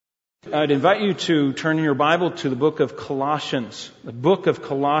I'd invite you to turn in your Bible to the book of Colossians. The book of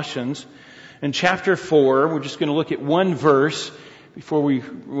Colossians. In chapter 4, we're just going to look at one verse before we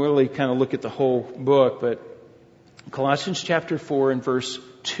really kind of look at the whole book. But Colossians chapter 4 and verse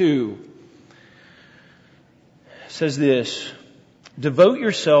 2 says this: devote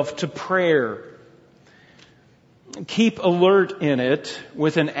yourself to prayer. Keep alert in it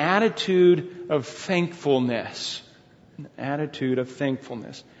with an attitude of thankfulness. An attitude of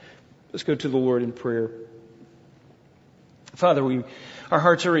thankfulness. Let's go to the Lord in prayer. Father, our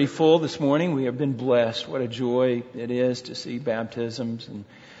hearts are already full this morning. We have been blessed. What a joy it is to see baptisms and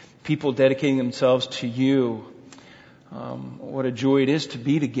people dedicating themselves to you. What a joy it is to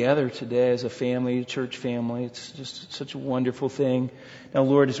be together today as a family, a church family. It's just such a wonderful thing. Now,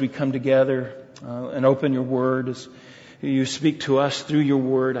 Lord, as we come together and open your word, as you speak to us through your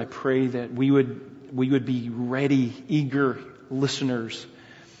word, I pray that we would be ready, eager listeners,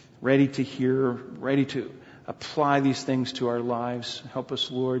 ready to hear, ready to apply these things to our lives. Help us,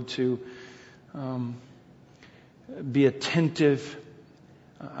 Lord, to be attentive.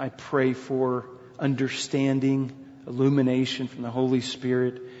 I pray for understanding, illumination from the Holy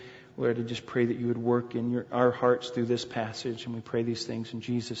Spirit. Lord, I just pray that you would work in our hearts through this passage, and we pray these things in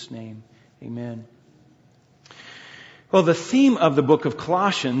Jesus' name. Amen. Well, the theme of the book of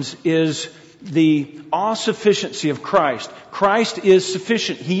Colossians is the all-sufficiency of Christ. Christ is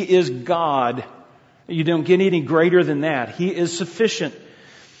sufficient. He is God. You don't get any greater than that. He is sufficient.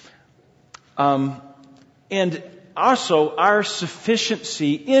 And also our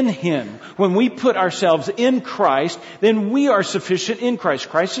sufficiency in Him. When we put ourselves in Christ, then we are sufficient in Christ.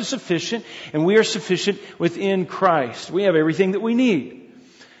 Christ is sufficient, and we are sufficient within Christ. We have everything that we need.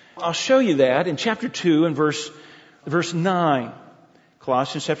 I'll show you that in chapter 2 and verse 9.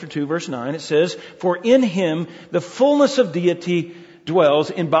 Colossians chapter 2, verse 9, it says, "For in Him the fullness of deity dwells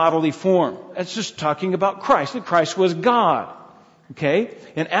in bodily form." That's just talking about Christ, that Christ was God. Okay?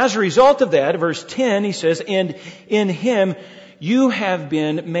 And as a result of that, verse 10, he says, "And in Him you have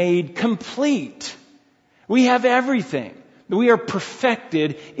been made complete." We have everything. We are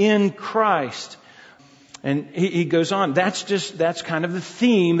perfected in Christ. And he goes on. That's kind of the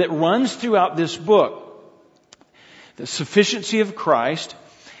theme that runs throughout this book. The sufficiency of Christ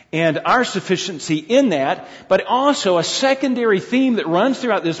and our sufficiency in that, but also a secondary theme that runs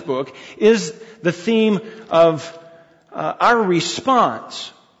throughout this book is the theme of our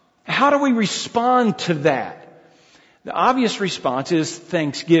response. How do we respond to that? The obvious response is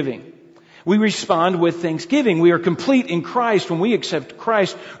thanksgiving. We respond with thanksgiving. We are complete in Christ when we accept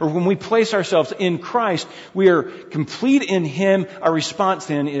Christ, or when we place ourselves in Christ. We are complete in Him. Our response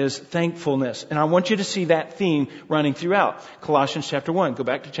then is thankfulness. And I want you to see that theme running throughout. Colossians chapter 1. Go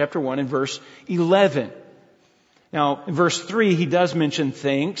back to chapter 1 and verse 11. Now, in verse 3, he does mention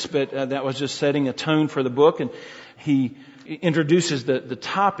thanks, but that was just setting a tone for the book, and he introduces the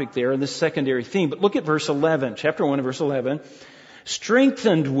topic there in this secondary theme. But look at verse 11. Chapter 1 and verse 11.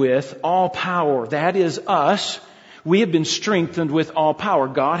 "Strengthened with all power." That is us. We have been strengthened with all power.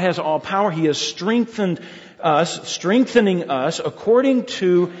 God has all power. He has strengthened us, strengthening us according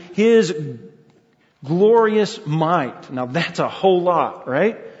to His glorious might. Now that's a whole lot,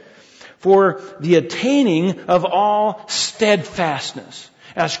 right? "For the attaining of all steadfastness."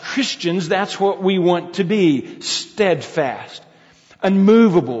 As Christians, that's what we want to be. Steadfast.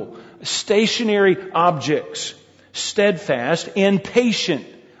 Unmovable. Stationary objects. Steadfast and patient.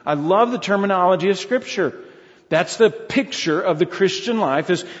 I love the terminology of Scripture. That's the picture of the Christian life,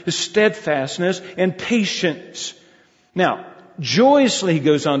 is steadfastness and patience. Now, joyously, he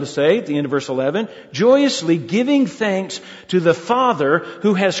goes on to say at the end of verse 11, "joyously giving thanks to the Father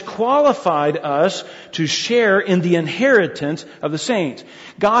who has qualified us to share in the inheritance of the saints."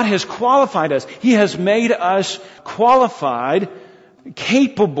 God has qualified us. He has made us qualified,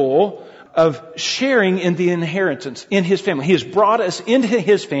 capable of sharing in the inheritance in His family. He has brought us into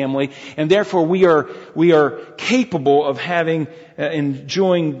His family, and therefore we are capable of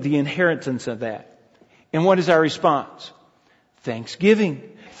enjoying the inheritance of that. And what is our response? Thanksgiving.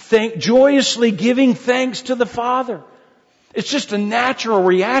 Joyously giving thanks to the Father. It's just a natural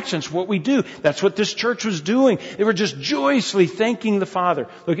reaction. It's what we do. That's what this church was doing. They were just joyously thanking the Father.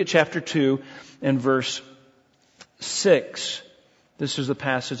 Look at chapter 2 and verse 6. This is the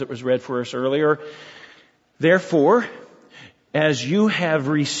passage that was read for us earlier. "Therefore, as you have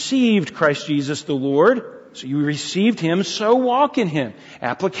received Christ Jesus the Lord," so you received Him, "so walk in Him."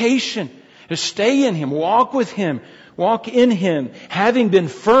 Application. To stay in Him. Walk with Him. Walk in Him. "Having been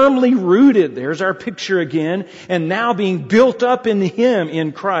firmly rooted," there's our picture again, "and now being built up in Him,"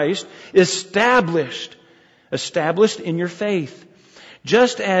 in Christ, established in your faith.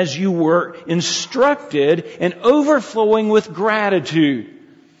 just as you were instructed and overflowing with gratitude.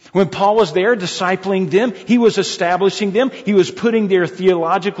 When Paul was there discipling them, he was establishing them. He was putting their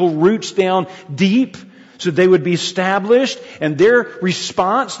theological roots down deep so they would be established. And their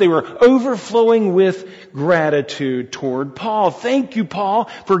response, they were overflowing with gratitude toward Paul. Thank you, Paul,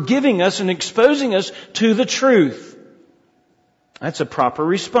 for giving us and exposing us to the truth. That's a proper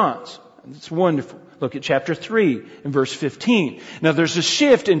response. It's wonderful. Look at chapter 3 and verse 15. Now there's a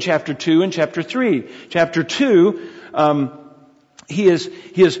shift in chapter 2 and chapter 3. Chapter 2,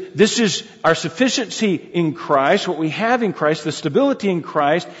 this is our sufficiency in Christ, what we have in Christ, the stability in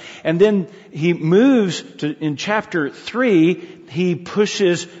Christ. And then he moves to, in chapter 3, he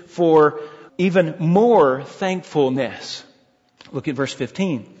pushes for even more thankfulness. Look at verse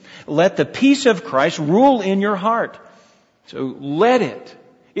 15. Let the peace of Christ rule in your heart. So let it.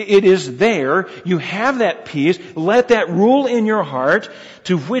 It is there. You have that peace. Let that rule in your heart,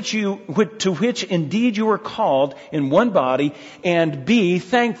 to which indeed you were called in one body, and be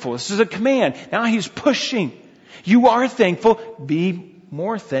thankful. This is a command. Now he's pushing. You are thankful. Be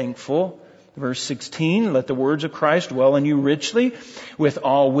more thankful. Verse 16, let the words of Christ dwell in you richly, with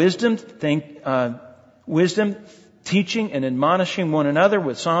all wisdom, teaching and admonishing one another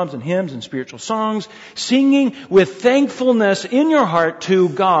with psalms and hymns and spiritual songs, singing with thankfulness in your heart to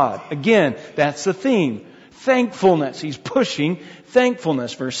God. Again, that's the theme. Thankfulness. He's pushing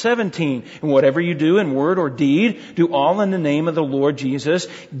thankfulness. Verse 17, and whatever you do in word or deed, do all in the name of the Lord Jesus,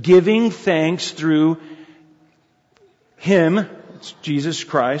 giving thanks through Him, Jesus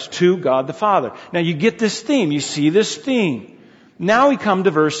Christ, to God the Father. Now you get this theme. You see this theme. Now we come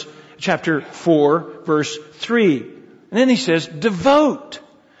to chapter 4, verse 3. And then he says, devote.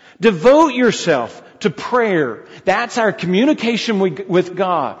 Devote yourself to prayer. That's our communication with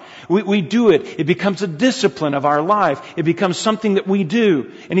God. We do it. It becomes a discipline of our life. It becomes something that we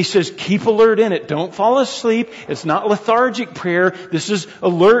do. And he says, keep alert in it. Don't fall asleep. It's not lethargic prayer. This is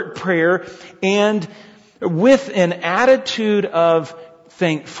alert prayer. And with an attitude of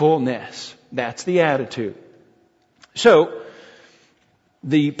thankfulness. That's the attitude. So,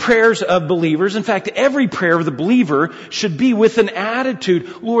 the prayers of believers, in fact, every prayer of the believer should be with an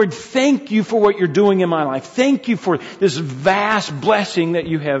attitude, Lord, thank you for what you're doing in my life. Thank you for this vast blessing that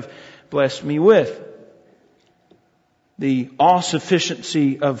you have blessed me with. The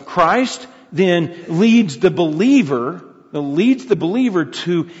all-sufficiency of Christ then leads the believer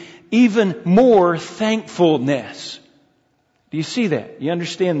to even more thankfulness. Do you see that? You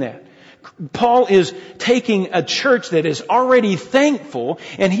understand that? Paul is taking a church that is already thankful,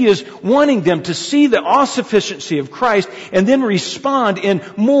 and he is wanting them to see the all-sufficiency of Christ and then respond in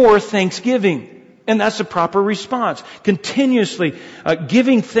more thanksgiving. And that's the proper response. Continuously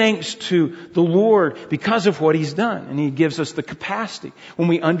giving thanks to the Lord because of what He's done. And He gives us the capacity. When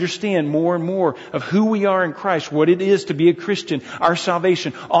we understand more and more of who we are in Christ, what it is to be a Christian, our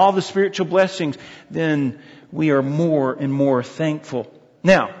salvation, all the spiritual blessings, then we are more and more thankful.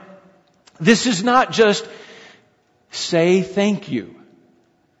 Now, this is not just say thank you.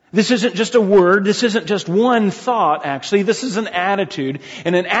 This isn't just a word. This isn't just one thought, actually. This is an attitude.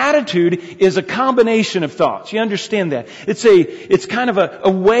 And an attitude is a combination of thoughts. You understand that? It's kind of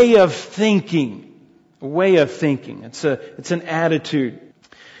a way of thinking. A way of thinking. It's an attitude.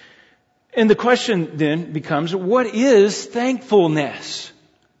 And the question then becomes, what is thankfulness?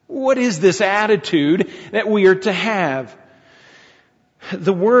 What is this attitude that we are to have?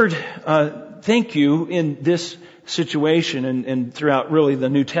 The word thank you in this situation and throughout really the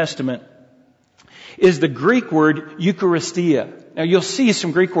New Testament is the Greek word Eucharistia. Now you'll see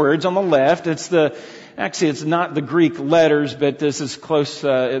some Greek words on the left. It's not the Greek letters, but this is close.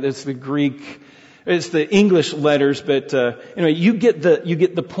 It's the English letters, but anyway, you get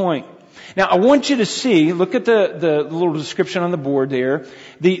the point. Now I want you to see, look at the little description on the board there,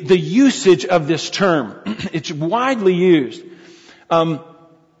 the usage of this term. It's widely used.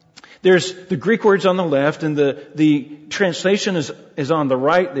 There's the Greek words on the left, and the translation is on the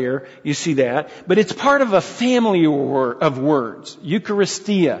right there. You see that. But it's part of a family of words,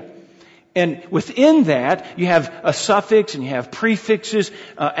 Eucharistia. And within that, you have a suffix and you have prefixes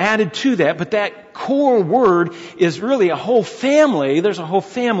added to that. But that core word is really a whole family. There's a whole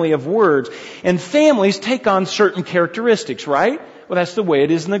family of words. And families take on certain characteristics, right? Well, that's the way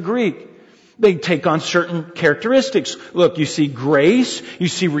it is in the Greek. They take on certain characteristics. Look, you see grace, you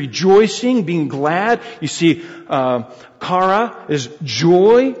see rejoicing, being glad, you see chara is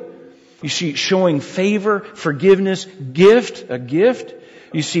joy, you see showing favor, forgiveness, a gift.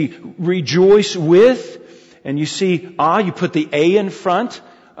 You see rejoice with, and you see you put the A in front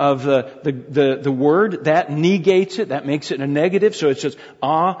of the word, that negates it, that makes it a negative, so it's just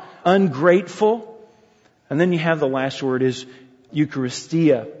ungrateful. And then you have the last word is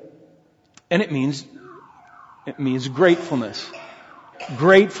Eucharistia. And it means gratefulness.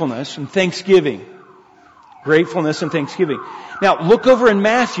 Gratefulness and thanksgiving. Gratefulness and thanksgiving. Now, look over in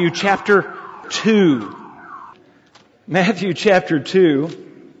Matthew chapter 2. Matthew chapter 2.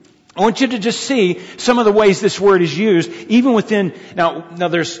 I want you to just see some of the ways this word is used, even within, now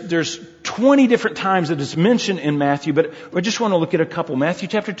there's 20 different times that it's mentioned in Matthew, but I just want to look at a couple. Matthew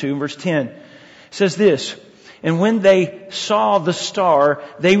chapter 2, verse 10 says this, "And when they saw the star,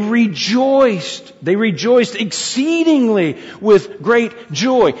 they rejoiced. They rejoiced exceedingly with great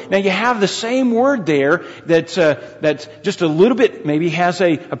joy." Now you have the same word there that's just a little bit, maybe has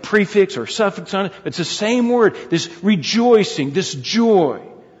a prefix or suffix on it. It's the same word, this rejoicing, this joy.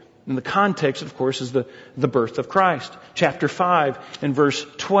 And the context, of course, is the birth of Christ. Chapter 5 and verse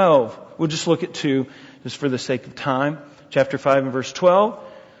 12. We'll just look at 2 just for the sake of time. Chapter 5 and verse 12.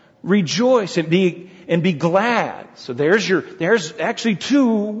 Rejoice and be glad. So there's actually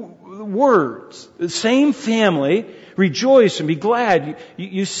 2 words. The same family. Rejoice and be glad.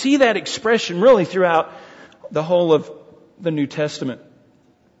 You see that expression really throughout the whole of the New Testament.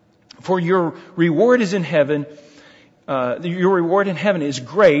 For your reward is in heaven. Your reward in heaven is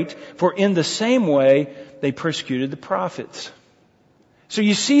great, for in the same way they persecuted the prophets. So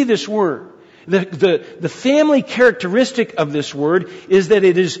you see this word. The family characteristic of this word is that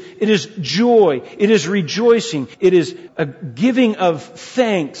it is joy, it is rejoicing, it is a giving of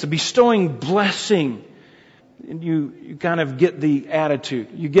thanks, a bestowing blessing. And you kind of get the attitude.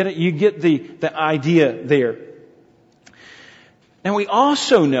 You get the idea there. Now we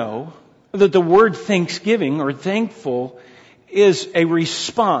also know that the word thanksgiving or thankful is a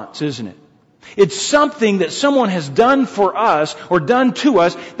response, isn't it? It's something that someone has done for us or done to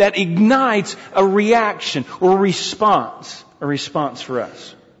us that ignites a reaction or a response for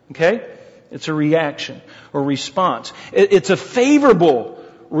us. Okay? It's a reaction or response. It's a favorable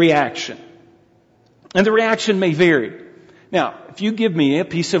reaction. And the reaction may vary. Now, if you give me a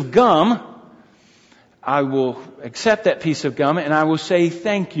piece of gum, I will accept that piece of gum and I will say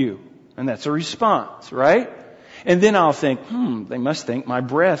thank you. And that's a response, right? And then I'll think, they must think my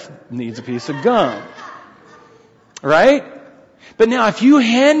breath needs a piece of gum. Right? But now if you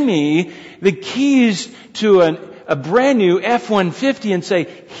hand me the keys to a brand new F-150 and say,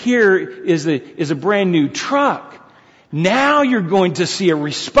 here is a brand new truck, now you're going to see a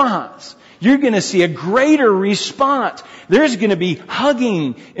response. You're going to see a greater response. There's going to be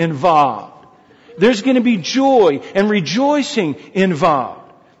hugging involved. There's going to be joy and rejoicing involved.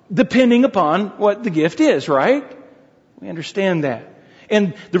 Depending upon what the gift is, right? We understand that.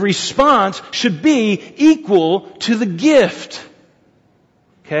 And the response should be equal to the gift.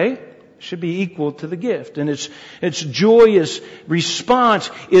 Okay? Should be equal to the gift. And its joyous response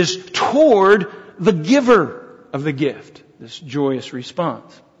is toward the giver of the gift. This joyous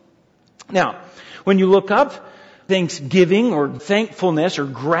response. Now, when you look up thanksgiving or thankfulness or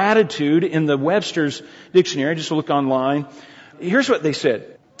gratitude in the Webster's dictionary, just look online. Here's what they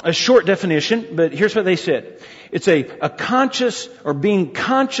said. A short definition, but here's what they said. It's a conscious or being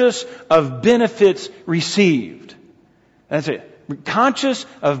conscious of benefits received. That's it. Conscious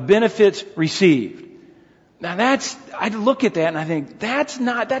of benefits received. Now I look at that and I think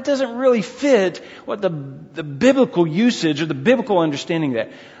that doesn't really fit what the biblical usage or the biblical understanding of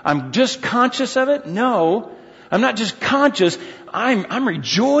that. I'm just conscious of it? No. I'm not just conscious. I'm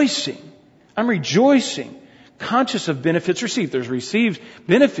rejoicing. I'm rejoicing. Conscious of benefits received. There's received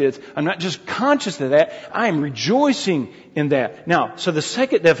benefits. I'm not just conscious of that. I am rejoicing in that. Now, so the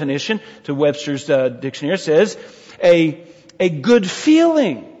second definition to Webster's dictionary says a good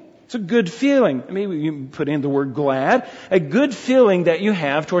feeling. It's a good feeling. Maybe you put in the word glad. A good feeling that you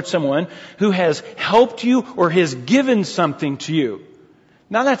have towards someone who has helped you or has given something to you.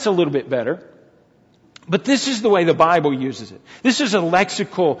 Now that's a little bit better. But this is the way the Bible uses it. This is a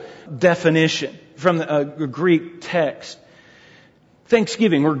lexical definition from the Greek text.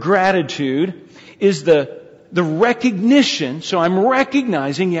 Thanksgiving or gratitude is the recognition. So I'm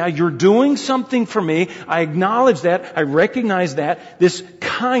recognizing, you're doing something for me. I acknowledge that. I recognize that. This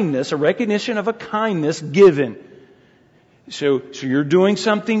kindness, a recognition of a kindness given. So you're doing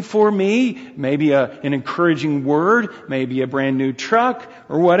something for me. Maybe an encouraging word. Maybe a brand new truck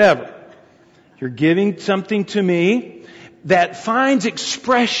or whatever. You're giving something to me that finds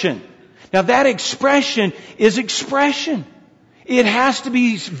expression. Now that expression is expression. It has to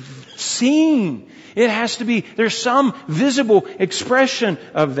be seen. It has to be, there's some visible expression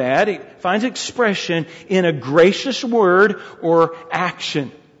of that. It finds expression in a gracious word or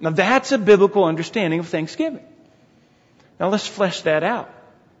action. Now that's a biblical understanding of thanksgiving. Now let's flesh that out.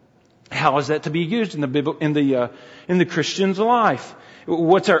 How is that to be used in the Christian's life?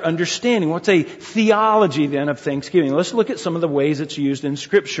 What's our understanding? What's a theology then of thanksgiving? Let's look at some of the ways it's used in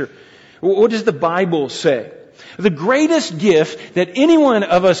Scripture. What does the Bible say? The greatest gift that any one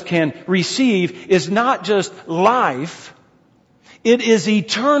of us can receive is not just life, it is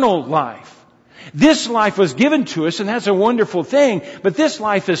eternal life. This life was given to us, and that's a wonderful thing, but this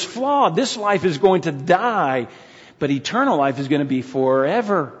life is flawed. This life is going to die, but eternal life is going to be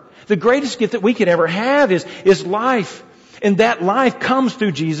forever. The greatest gift that we could ever have is life. And that life comes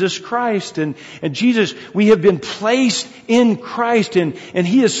through Jesus Christ. And Jesus, we have been placed in Christ, and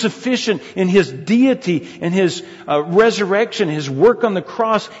He is sufficient in His deity and His resurrection, His work on the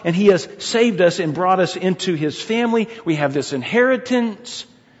cross, and He has saved us and brought us into His family. We have this inheritance,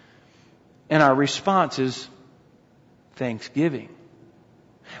 and our response is thanksgiving.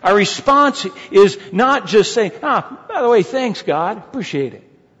 Our response is not just saying, by the way, thanks God, appreciate it.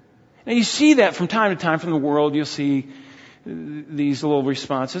 Now you see that from time to time from the world. You'll see these little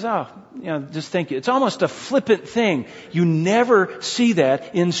responses. Just thank you. It's almost a flippant thing. You never see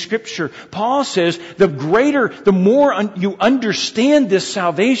that in Scripture. Paul says the more you understand this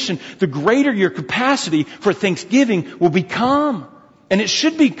salvation, the greater your capacity for thanksgiving will become. And it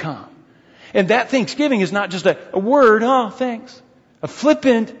should become. And that thanksgiving is not just a word, thanks. A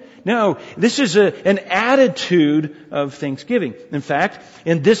flippant. No, this is an attitude of thanksgiving. In fact,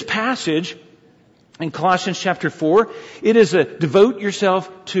 in this passage, in Colossians chapter 4, it is a devote yourself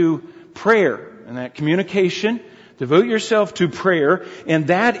to prayer. And that communication, devote yourself to prayer. And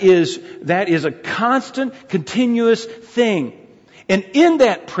that is a constant, continuous thing. And in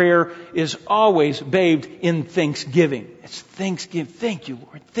that prayer is always bathed in thanksgiving. It's thanksgiving. Thank you,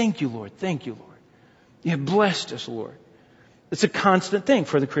 Lord. Thank you, Lord. Thank you, Lord. You have blessed us, Lord. It's a constant thing.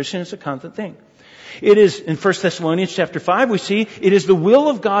 For the Christian, it's a constant thing. It is, in 1 Thessalonians chapter 5, we see, it is the will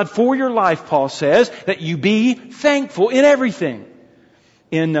of God for your life, Paul says, that you be thankful in everything.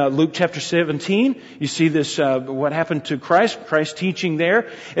 In Luke chapter 17, you see this, what happened to Christ's teaching there,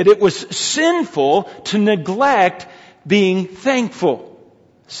 and it was sinful to neglect being thankful.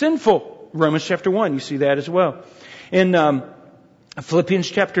 Sinful. Romans chapter 1, you see that as well. In Philippians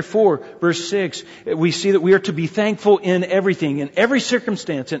chapter 4, verse 6, we see that we are to be thankful in everything, in every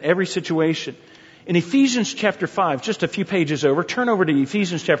circumstance, in every situation. In Ephesians chapter 5, just a few pages over, turn over to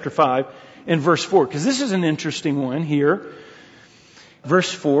Ephesians chapter 5 and verse 4, because this is an interesting one here.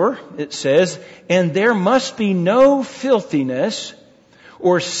 Verse 4, it says, "And there must be no filthiness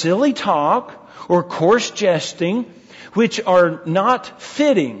or silly talk or coarse jesting, which are not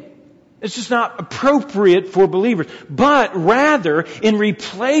fitting." It's just not appropriate for believers. But rather, in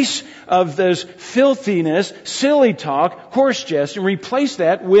replace of those filthiness, silly talk, coarse jesting, replace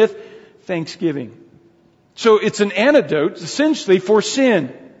that with thanksgiving. So it's an antidote, essentially, for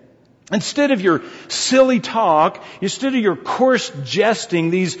sin. Instead of your silly talk, instead of your coarse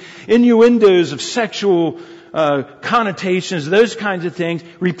jesting, these innuendos of sexual connotations, those kinds of things,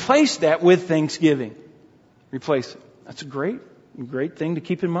 replace that with thanksgiving. Replace it. That's a great thing to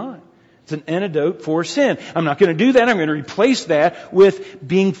keep in mind. It's an antidote for sin. I'm not going to do that. I'm going to replace that with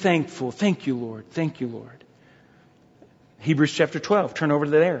being thankful. Thank you, Lord. Thank you, Lord. Hebrews chapter 12. Turn over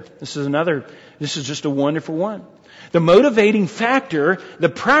to there. This is just a wonderful one. The motivating factor, the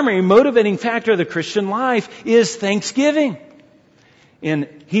primary motivating factor of the Christian life is thanksgiving. In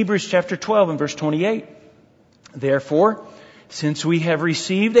Hebrews chapter 12 and verse 28. Therefore, since we have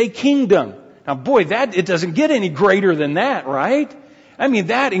received a kingdom. Now boy, it doesn't get any greater than that, right? I mean,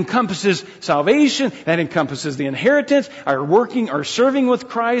 that encompasses salvation, that encompasses the inheritance, our serving with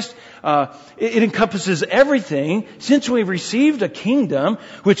Christ. It encompasses everything. Since we've received a kingdom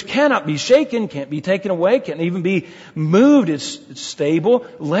which cannot be shaken, can't be taken away, can't even be moved, it's stable,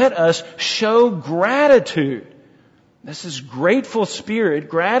 let us show gratitude. This is grateful spirit,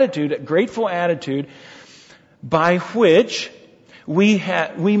 gratitude, a grateful attitude by which we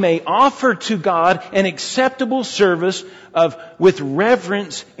may offer to God an acceptable service with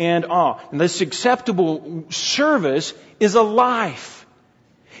reverence and awe. And this acceptable service is a life.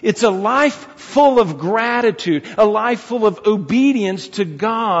 It's a life full of gratitude, a life full of obedience to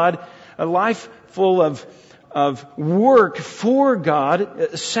God, a life full of work for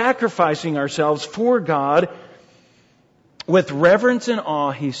God, sacrificing ourselves for God with reverence and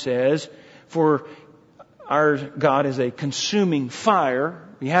awe, he says, for our God is a consuming fire.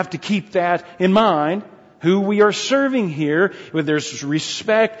 We have to keep that in mind. Who we are serving here, there's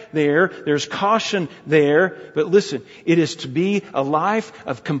respect there, there's caution there. But listen, it is to be a life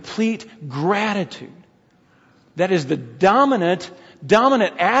of complete gratitude. That is the dominant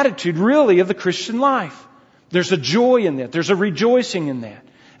dominant attitude, really, of the Christian life. There's a joy in that. There's a rejoicing in that.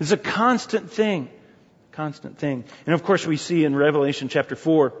 It's a constant thing. Constant thing. And of course we see in Revelation chapter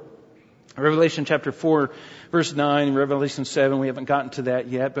 4, verse 9, and Revelation 7, we haven't gotten to that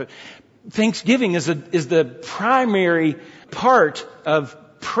yet, but thanksgiving is the primary part of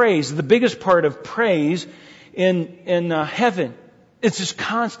praise, the biggest part of praise in heaven. It's just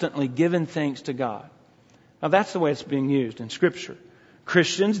constantly giving thanks to God. Now that's the way it's being used in Scripture.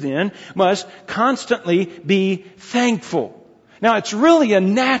 Christians then must constantly be thankful. Now it's really a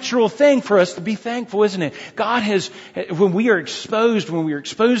natural thing for us to be thankful, isn't it? God has, when we are exposed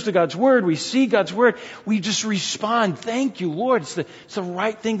to God's Word, we see God's Word, we just respond, thank you, Lord. It's the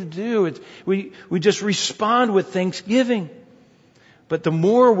right thing to do. We just respond with thanksgiving. But the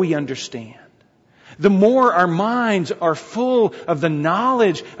more we understand, the more our minds are full of the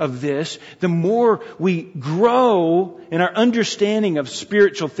knowledge of this, the more we grow in our understanding of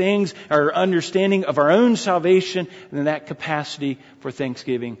spiritual things, our understanding of our own salvation, and then that capacity for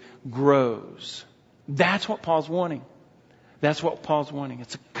thanksgiving grows. That's what Paul's wanting. That's what Paul's wanting.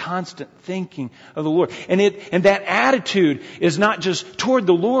 It's a constant thinking of the Lord. And that attitude is not just toward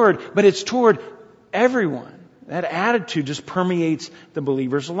the Lord, but it's toward everyone. That attitude just permeates the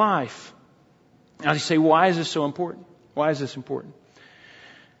believer's life. Now you say, why is this so important? Why is this important?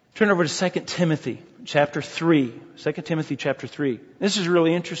 Turn over to 2 Timothy chapter 3. 2 Timothy chapter 3. This is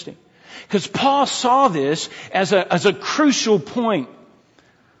really interesting. Because Paul saw this as a crucial point.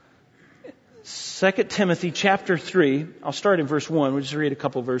 2 Timothy chapter 3. I'll start in verse 1. We'll just read a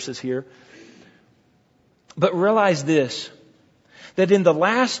couple verses here. But realize this, that in the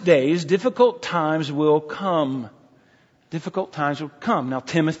last days, difficult times will come. Difficult times will come. Now,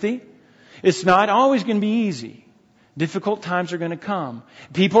 Timothy, it's not always going to be easy. Difficult times are going to come.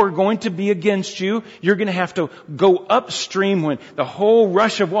 People are going to be against you. You're going to have to go upstream when the whole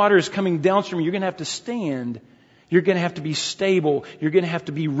rush of water is coming downstream. You're going to have to stand. You're going to have to be stable. You're going to have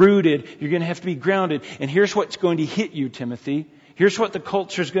to be rooted. You're going to have to be grounded. And here's what's going to hit you, Timothy. Here's what the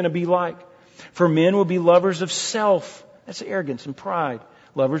culture is going to be like. For men will be lovers of self. That's arrogance and pride.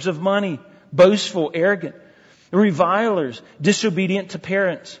 Lovers of money. Boastful, arrogant. Revilers. Disobedient to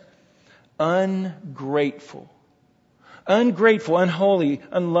parents. Ungrateful, unholy,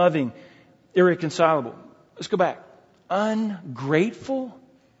 unloving, irreconcilable. Let's go back. Ungrateful?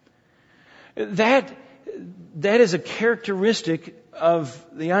 That is a characteristic of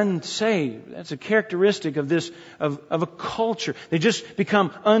the unsaved. That's a characteristic of a culture. They just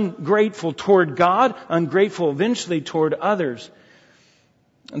become ungrateful toward God, ungrateful eventually toward others.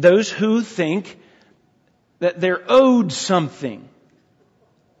 Those who think that they're owed something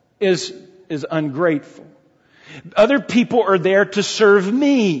is ungrateful. Other people are there to serve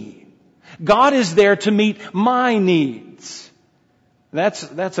me. God is there to meet my needs.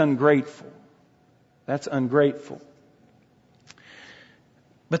 That's ungrateful. That's ungrateful.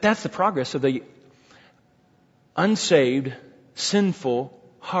 But that's the progress of the unsaved, sinful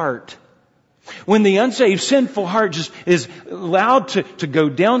heart. When the unsaved, sinful heart just is allowed to go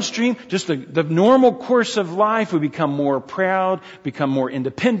downstream, just the normal course of life, we become more proud, become more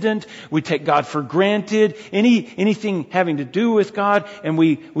independent, we take God for granted, anything having to do with God, and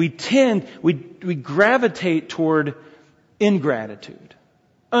we gravitate toward ingratitude,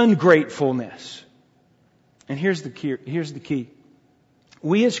 ungratefulness. And here's the key.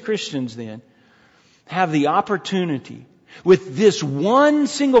 We as Christians then have the opportunity with this one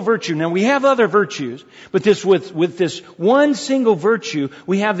single virtue. Now we have other virtues, but with this one single virtue,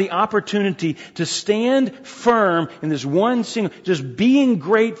 we have the opportunity to stand firm in this one single, just being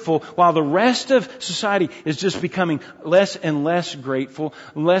grateful while the rest of society is just becoming less and less grateful,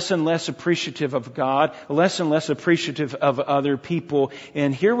 less and less appreciative of God, less and less appreciative of other people.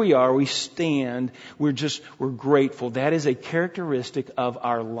 And here we are, we stand, we're grateful. That is a characteristic of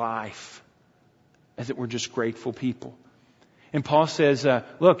our life, as that we're just grateful people. And Paul says,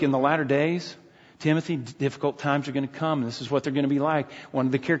 look, in the latter days, Timothy, difficult times are going to come. This is what they're going to be like. One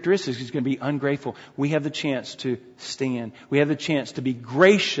of the characteristics is going to be ungrateful. We have the chance to stand. We have the chance to be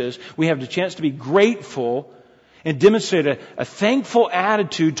gracious. We have the chance to be grateful and demonstrate a thankful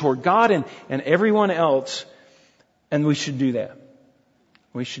attitude toward God and everyone else. And we should do that.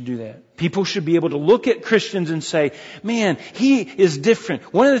 We should do that. People should be able to look at Christians and say, man, he is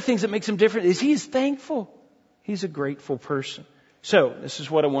different. One of the things that makes him different is he's thankful. He's a grateful person. So, this is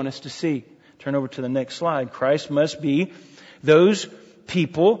what I want us to see. Turn over to the next slide. Christ must be those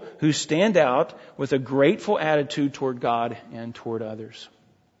people who stand out with a grateful attitude toward God and toward others.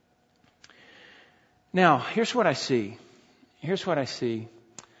 Now, here's what I see.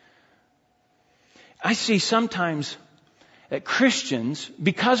 I see sometimes that Christians,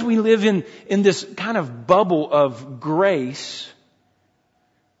 because we live in this kind of bubble of grace,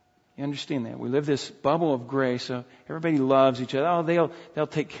 you understand that? We live this bubble of grace, so everybody loves each other. Oh, they'll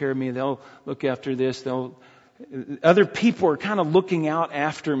take care of me. They'll look after this. Other people are kind of looking out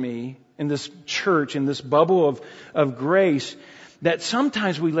after me in this church, in this bubble of grace, that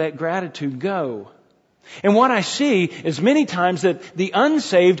sometimes we let gratitude go. And what I see is many times that the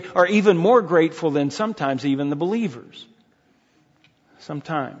unsaved are even more grateful than sometimes even the believers.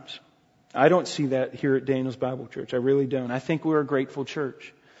 Sometimes. I don't see that here at Daniel's Bible Church. I really don't. I think we're a grateful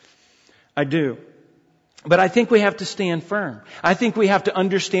church. I do. But I think we have to stand firm. I think we have to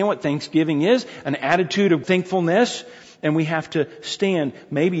understand what Thanksgiving is, an attitude of thankfulness, and we have to stand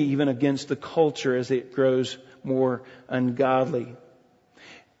maybe even against the culture as it grows more ungodly.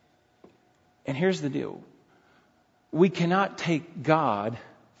 And here's the deal. We cannot take God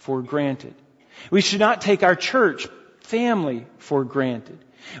for granted. We should not take our church family for granted.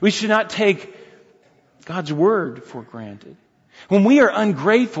 We should not take God's Word for granted. When we are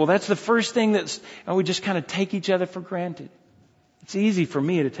ungrateful, that's the first thing we just kind of take each other for granted. It's easy for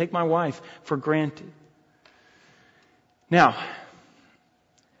me to take my wife for granted. Now,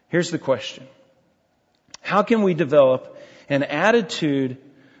 here's the question. How can we develop an attitude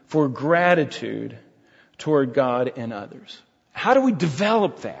for gratitude toward God and others? How do we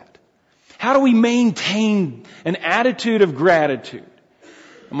develop that? How do we maintain an attitude of gratitude?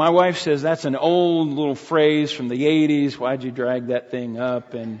 My wife says that's an old little phrase from the 80s. Why'd you drag that thing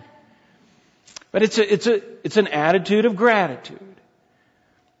up? But it's an attitude of gratitude.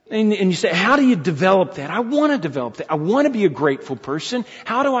 And you say, how do you develop that? I want to develop that. I want to be a grateful person.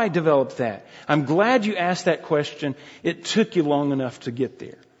 How do I develop that? I'm glad you asked that question. It took you long enough to get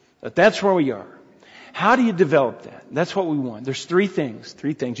there. But that's where we are. How do you develop that? That's what we want. There's three things.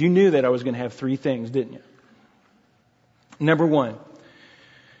 You knew that I was going to have three things, didn't you? Number one,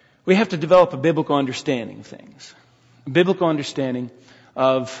 we have to develop a biblical understanding of things. A biblical understanding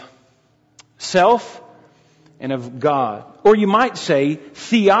of self and of God. Or you might say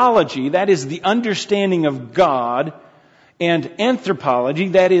theology, that is the understanding of God, and anthropology,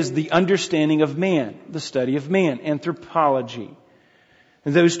 that is the understanding of man, the study of man, anthropology.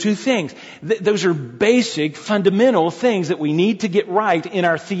 And those two things, those are basic, fundamental things that we need to get right in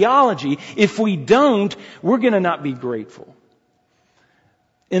our theology. If we don't, we're going to not be grateful.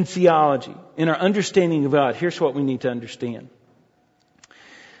 In theology, in our understanding of God, here's what we need to understand.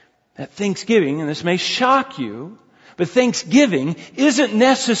 That Thanksgiving, and this may shock you, but Thanksgiving isn't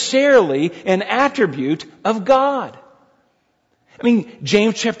necessarily an attribute of God. I mean,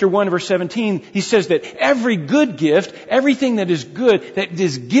 James chapter 1 verse 17, he says that every good gift, everything that is good, that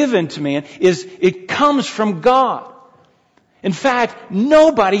is given to man, it comes from God. In fact,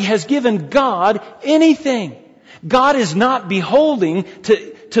 nobody has given God anything. God is not beholding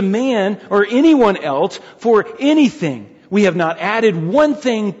to man or anyone else for anything. We have not added one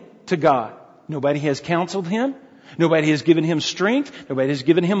thing to God. Nobody has counseled Him. Nobody has given Him strength. Nobody has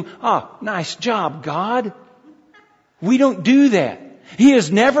given Him, nice job, God. We don't do that. He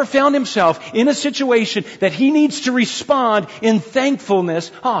has never found Himself in a situation that He needs to respond in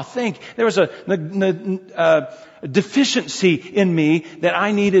thankfulness. There was a deficiency in me that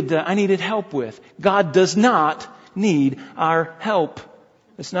I needed help with. God does not need our help.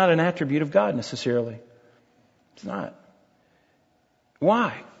 It's not an attribute of God necessarily. It's not.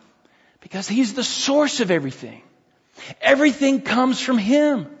 Why? Because He's the source of everything. Everything comes from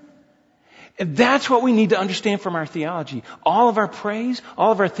Him. And that's what we need to understand from our theology. All of our praise,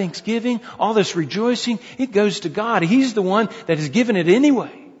 all of our thanksgiving, all this rejoicing, it goes to God. He's the one that has given it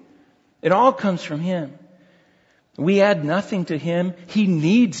anyway. It all comes from Him. We add nothing to Him. He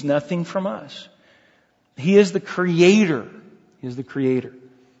needs nothing from us. He is the Creator. He is the Creator.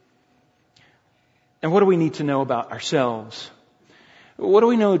 And what do we need to know about ourselves? What do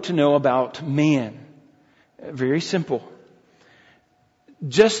we know to know about man? Very simple.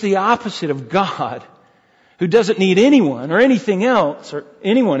 Just the opposite of God, who doesn't need anyone or anything else or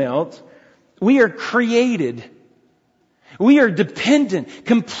anyone else. We are created. We are dependent,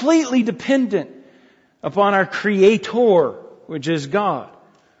 completely dependent upon our Creator, which is God.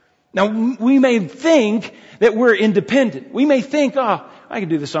 Now, we may think that we're independent. We may think, I can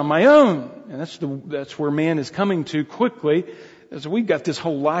do this on my own. And that's where man is coming to quickly. So we've got this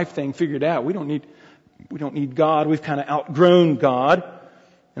whole life thing figured out. We don't need God. We've kind of outgrown God.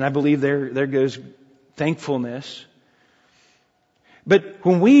 And I believe there goes thankfulness. But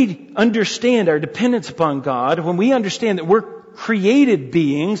when we understand our dependence upon God, when we understand that we're created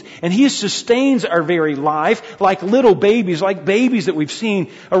beings, and He sustains our very life like little babies, like babies that we've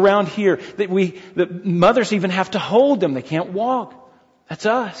seen around here, that mothers even have to hold them. They can't walk. That's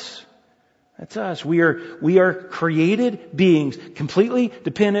us. That's us. We are created beings, completely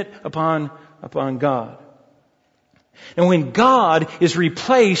dependent upon God. And when God is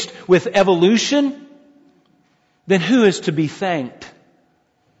replaced with evolution, then who is to be thanked?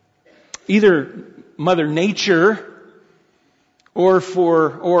 Either Mother Nature, or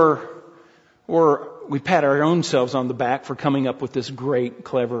we pat our own selves on the back for coming up with this great,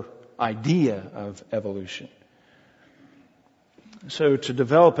 clever idea of evolution. So to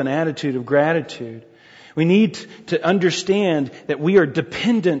develop an attitude of gratitude, we need to understand that we are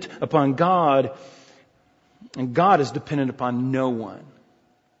dependent upon God, and God is dependent upon no one.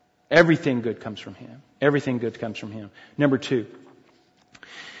 Everything good comes from Him. Everything good comes from Him. Number 2,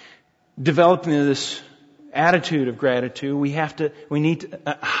 developing this attitude of gratitude, we need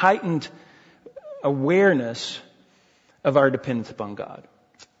a heightened awareness of our dependence upon God.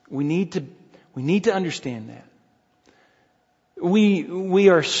 We need to understand that. We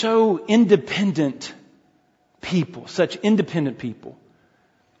are so independent people, such independent people.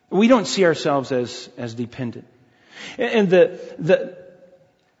 We don't see ourselves as dependent. And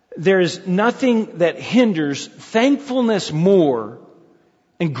there is nothing that hinders thankfulness more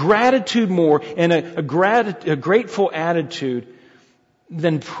and gratitude more and a grateful attitude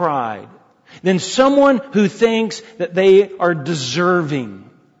than pride. Than someone who thinks that they are deserving.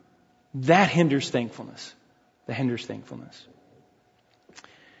 That hinders thankfulness. That hinders thankfulness.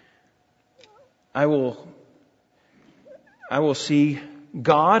 I will see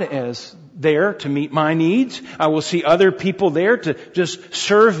God as there to meet my needs. I will see other people there to just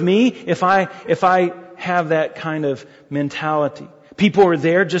serve me if I have that kind of mentality. People are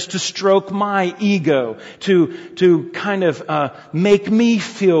there just to stroke my ego, to kind of make me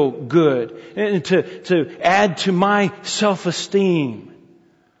feel good, and to add to my self-esteem.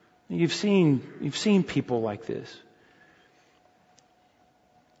 You've seen people like this.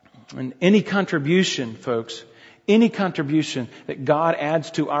 And any contribution, folks, any contribution that God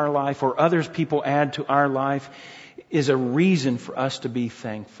adds to our life or others people add to our life is a reason for us to be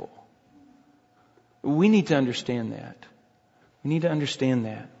thankful. We need to understand that. We need to understand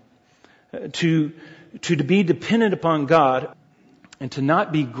that. To be dependent upon God and to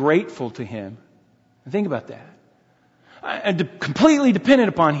not be grateful to Him. Think about that. I'm completely dependent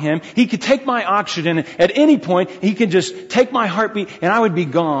upon Him. He could take my oxygen at any point. He could just take my heartbeat and I would be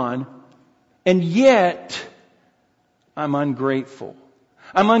gone. And yet, I'm ungrateful.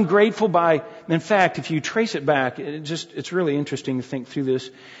 I'm ungrateful in fact, if you trace it back, it's really interesting to think through this.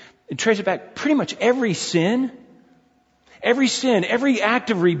 Trace it back, pretty much every sin, every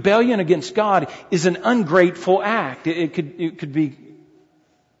act of rebellion against God is an ungrateful act. It could be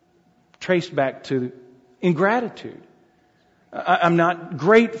traced back to ingratitude. I'm not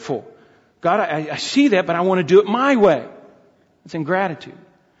grateful. God, I see that, but I want to do it my way. It's ingratitude.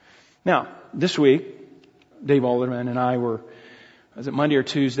 Now, this week, Dave Alderman and I was it Monday or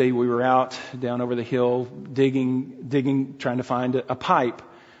Tuesday, we were out down over the hill digging, trying to find a pipe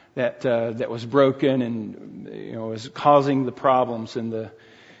that was broken and was causing the problems in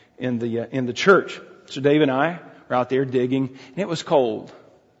the church. So Dave and I were out there digging, and it was cold.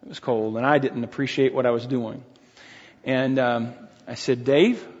 It was cold, and I didn't appreciate what I was doing. And I said,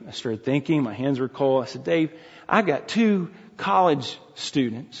 Dave, I started thinking, my hands were cold. I said, Dave, I've got 2 college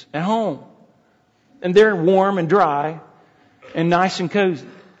students at home, and they're warm and dry and nice and cozy.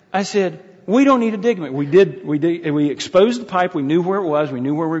 I said, we don't need to dig them. We exposed the pipe. We knew where it was. We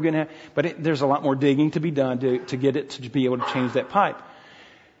knew where we were going to have, but there's a lot more digging to be done to get it to be able to change that pipe.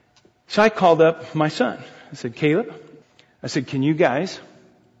 So I called up my son. I said, Caleb, can you guys,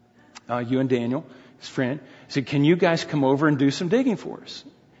 you and Daniel, his friend, I said, can you guys come over and do some digging for us?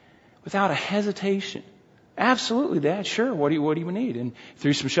 Without a hesitation. Absolutely, Dad. Sure. What do you need? And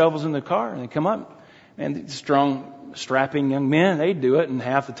threw some shovels in the car, and they come up. And the strong, strapping young men, they'd do it in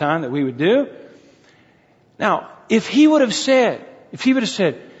half the time that we would do. Now, if he would have said,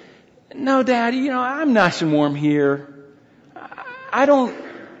 no, Dad, I'm nice and warm here. I don't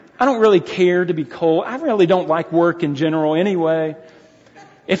really care to be cold. I really don't like work in general anyway.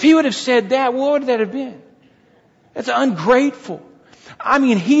 If he would have said that, what would that have been? That's ungrateful. I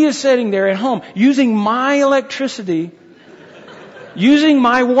mean, he is sitting there at home using my electricity, using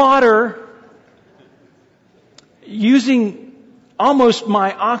my water, using almost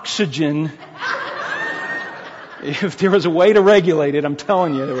my oxygen. If there was a way to regulate it, I'm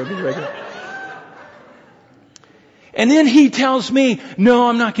telling you, there would be regulated. And then he tells me, no,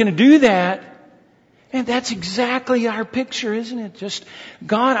 I'm not going to do that. And that's exactly our picture, isn't it? Just,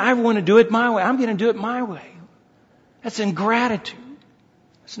 God, I want to do it my way. I'm going to do it my way. That's ingratitude.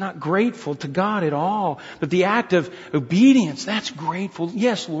 It's not grateful to God at all. But the act of obedience, that's grateful.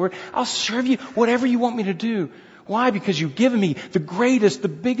 Yes, Lord, I'll serve you whatever you want me to do. Why? Because you've given me the greatest, the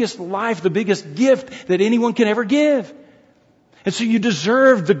biggest life, the biggest gift that anyone can ever give. And so you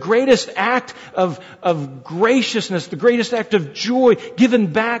deserve the greatest act of graciousness, the greatest act of joy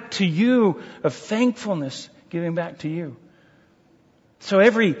given back to you, of thankfulness given back to you. So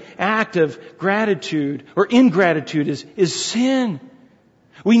every act of gratitude or ingratitude is sin.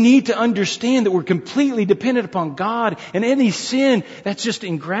 We need to understand that we're completely dependent upon God, and any sin, that's just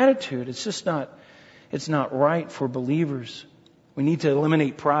ingratitude. It's not right for believers. We need to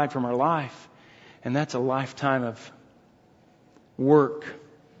eliminate pride from our life, and that's a lifetime of work.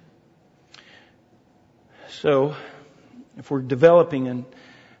 So, if we're developing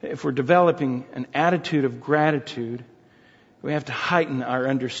an attitude of gratitude, we have to heighten our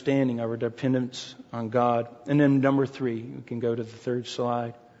understanding, our dependence on God. And then number 3, we can go to the third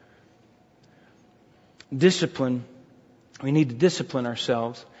slide. Discipline. We need to discipline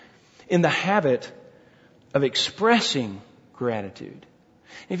ourselves in the habit of expressing gratitude.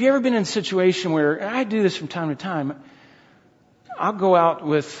 Have you ever been in a situation where, I do this from time to time, I'll go out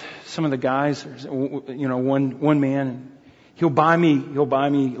with some of the guys, one man, and he'll buy me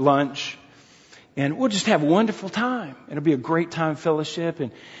lunch, and we'll just have a wonderful time. It'll be a great time of fellowship,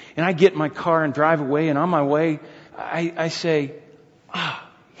 and I get in my car and drive away, and on my way, I say,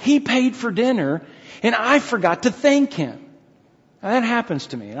 he paid for dinner, and I forgot to thank him. Now, that happens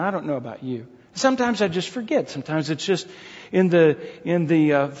to me, and I don't know about you. Sometimes I just forget. Sometimes it's just in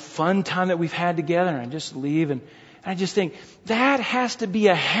the fun time that we've had together, and I just leave, and I just think, that has to be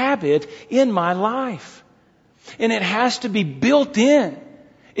a habit in my life. And it has to be built in.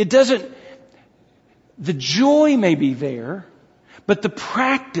 The joy may be there, but the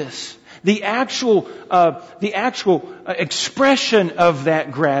practice, the actual expression of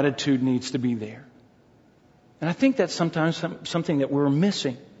that gratitude needs to be there. And I think that's sometimes something that we're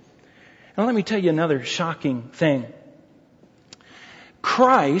missing. Now let me tell you another shocking thing.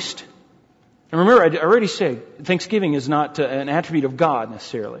 Christ, and remember, I already said, thanksgiving is not an attribute of God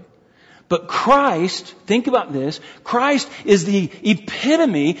necessarily. But Christ, think about this, Christ is the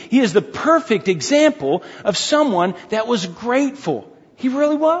epitome, He is the perfect example of someone that was grateful. He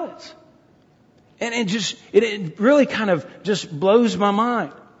really was. And it really kind of just blows my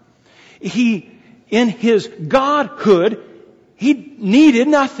mind. In His Godhood, He needed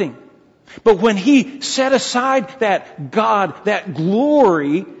nothing. But when He set aside that God, that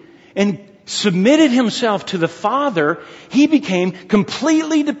glory, and submitted Himself to the Father, He became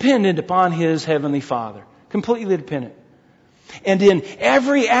completely dependent upon His Heavenly Father. Completely dependent. And in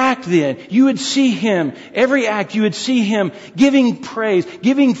every act then, you would see Him giving praise,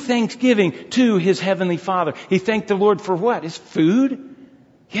 giving thanksgiving to His Heavenly Father. He thanked the Lord for what? His food?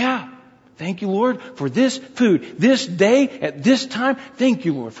 Yeah. Thank you, Lord, for this food. This day, at this time, thank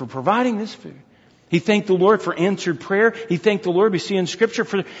you, Lord, for providing this food. He thanked the Lord for answered prayer. He thanked the Lord, we see in Scripture,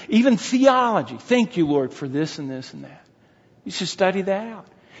 for even theology. Thank you, Lord, for this and this and that. You should study that out.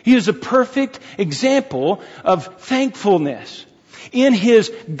 He is a perfect example of thankfulness. In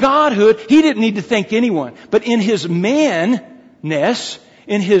His Godhood, He didn't need to thank anyone. But in His manness,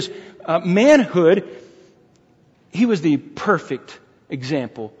 in His manhood, He was the perfect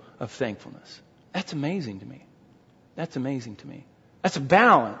example of thankfulness. That's amazing to me. That's amazing to me. That's a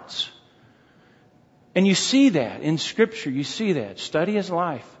balance. And you see that in Scripture. You see that. Study His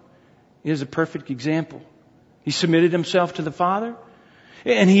life. He is a perfect example. He submitted Himself to the Father.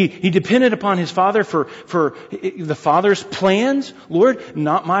 And He depended upon His Father for the Father's plans. Lord,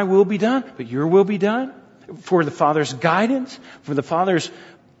 not my will be done, but your will be done. For the Father's guidance. For the Father's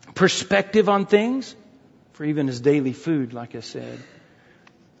perspective on things. For even His daily food, like I said.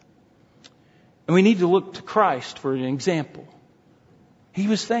 And we need to look to Christ for an example. He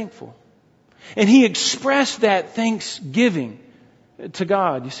was thankful. And He expressed that thanksgiving to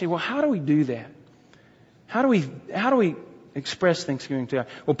God. You say, well, how do we do that? How do we express thanksgiving to God?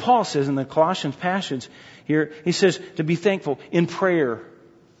 Well, Paul says in the Colossians passage here, he says to be thankful in prayer.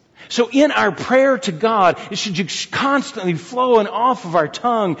 So in our prayer to God, it should just constantly flowing off of our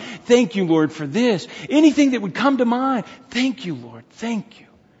tongue. Thank you, Lord, for this. Anything that would come to mind. Thank you, Lord. Thank you.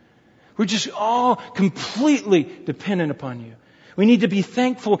 We're just all completely dependent upon you. We need to be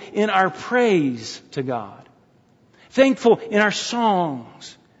thankful in our praise to God. Thankful in our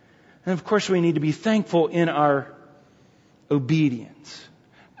songs. And of course we need to be thankful in our obedience.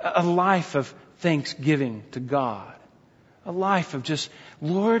 A life of thanksgiving to God. A life of just,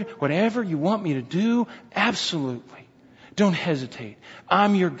 Lord, whatever you want me to do, absolutely. Don't hesitate.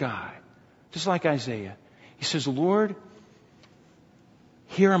 I'm your guy. Just like Isaiah. He says, Lord,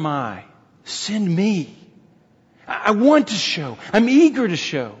 here am I. Send me. I want to show. I'm eager to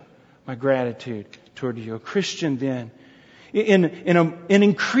show my gratitude toward you. A Christian then, in an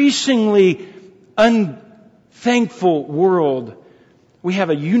increasingly unthankful world, we have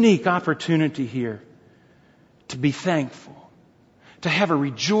a unique opportunity here to be thankful. To have a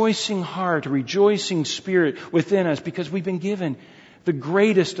rejoicing heart, a rejoicing spirit within us because we've been given the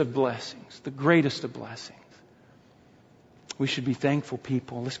greatest of blessings. The greatest of blessings. We should be thankful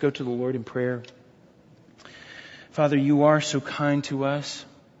people. Let's go to the Lord in prayer. Father, you are so kind to us.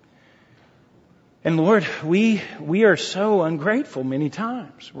 And Lord, we are so ungrateful many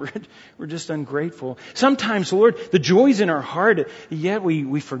times. We're just ungrateful. Sometimes, Lord, the joy's in our heart, yet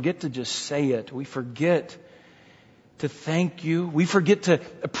we forget to just say it. We forget to thank you. We forget to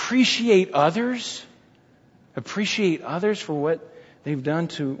appreciate others. Appreciate others for what they've done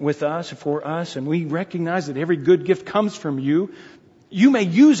with us, for us. And we recognize that every good gift comes from you. You may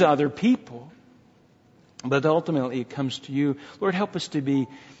use other people, but ultimately it comes to you. Lord, help us to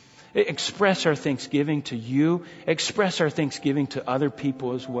express our thanksgiving to you. Express our thanksgiving to other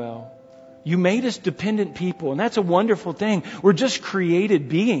people as well. You made us dependent people, and that's a wonderful thing. We're just created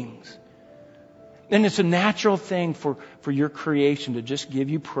beings. And it's a natural thing for your creation to just give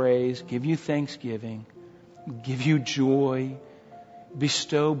you praise, give you thanksgiving, give you joy,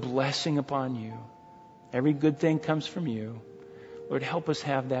 bestow blessing upon you. Every good thing comes from you. Lord, help us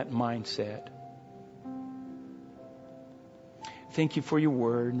have that mindset. Thank you for your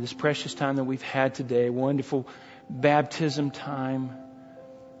word, this precious time that we've had today. Wonderful baptism time.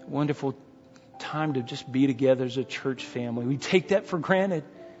 Wonderful time to just be together as a church family. We take that for granted,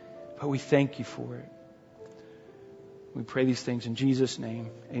 but we thank you for it. We pray these things in Jesus' name.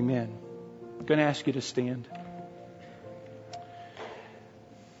 Amen. I'm going to ask you to stand.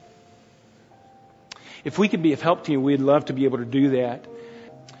 If we could be of help to you, we'd love to be able to do that.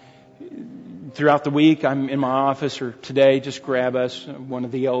 Throughout the week, I'm in my office, or today, just grab us. One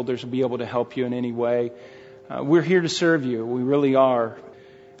of the elders will be able to help you in any way. We're here to serve you. We really are.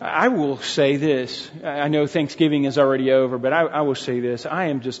 I will say this. I know Thanksgiving is already over, but I will say this. I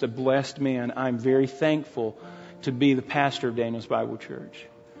am just a blessed man. I'm very thankful to be the pastor of Daniel's Bible Church.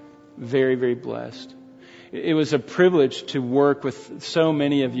 Very, very blessed. It was a privilege to work with so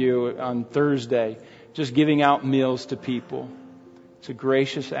many of you on Thursday, just giving out meals to people. It's a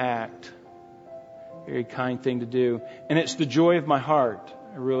gracious act. Very kind thing to do. And it's the joy of my heart.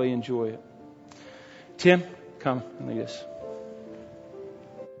 I really enjoy it. Tim, come and lead us.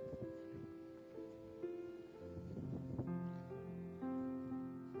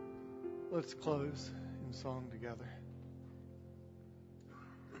 Let's close in song together.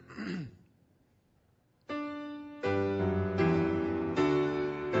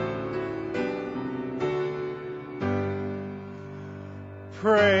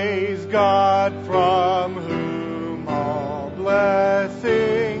 Praise God from whom all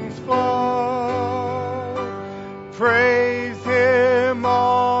blessings flow. Praise Him,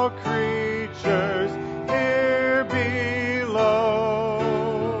 all creatures here below.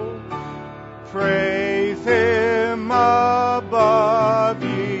 Praise Him above,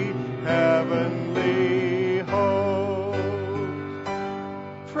 ye heavenly hosts.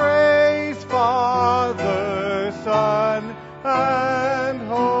 Praise Father, Son, and